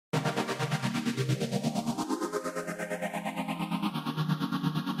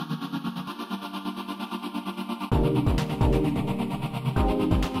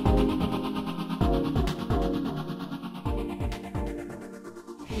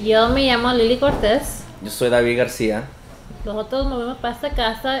Yo me llamo Lili Cortez. Yo soy David Garcia. Nosotros movimos para esta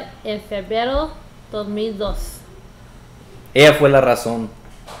casa en febrero 2002. Ella fue la razón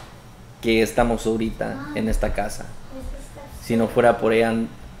que estamos ahorita en esta casa. Si no fuera por ella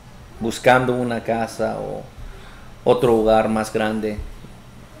buscando una casa o otro lugar más grande,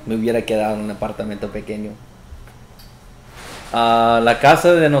 me hubiera quedado en un apartamento pequeño. La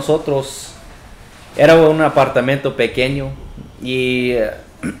casa de nosotros era un apartamento pequeño y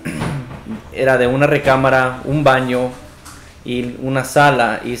era de una recámara, un baño y una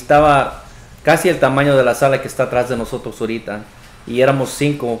sala, y estaba casi el tamaño de la sala que está atrás de nosotros ahorita, y éramos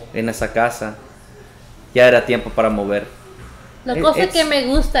 5 en esa casa. Ya era tiempo para mover. La cosa que me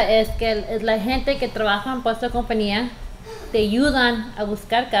gusta es que la gente que trabaja en esta compañía te ayudan a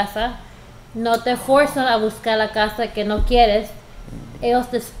buscar casa, no te forzan a buscar la casa que no quieres. Ellos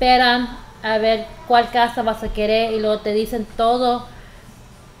te esperan a ver cuál casa vas a querer y luego te dicen toda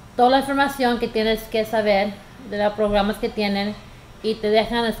la información que tienes que saber de los programas que tienen y te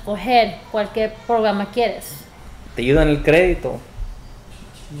dejan escoger cualquier programa quieres. Te ayudan el crédito.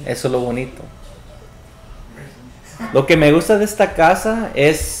 Eso es lo bonito. Lo que me gusta de esta casa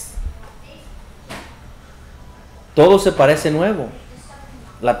es todo se parece nuevo.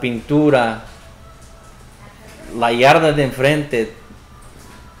 La pintura, la yarda de enfrente,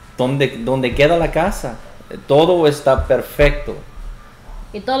 donde queda la casa, todo está perfecto.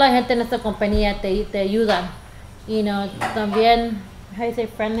 Y toda la gente en esta compañía te ayuda. También, how do you say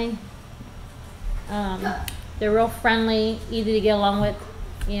friendly? They're real friendly, easy to get along with,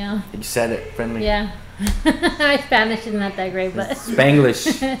 You said it, friendly. Yeah. My Spanish is not that great, but Spanglish.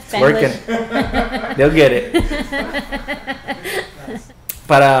 It's working. They'll get it.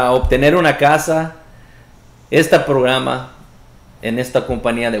 Para obtener una casa, este programa en esta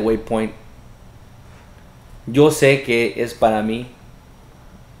compañía de Waypoint, yo sé que es para mí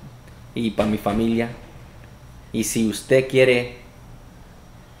y para mi familia. Y si usted quiere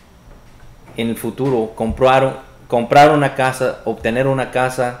en el futuro comprar una casa, obtener una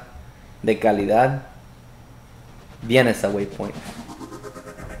casa de calidad, vienes a Waypoint.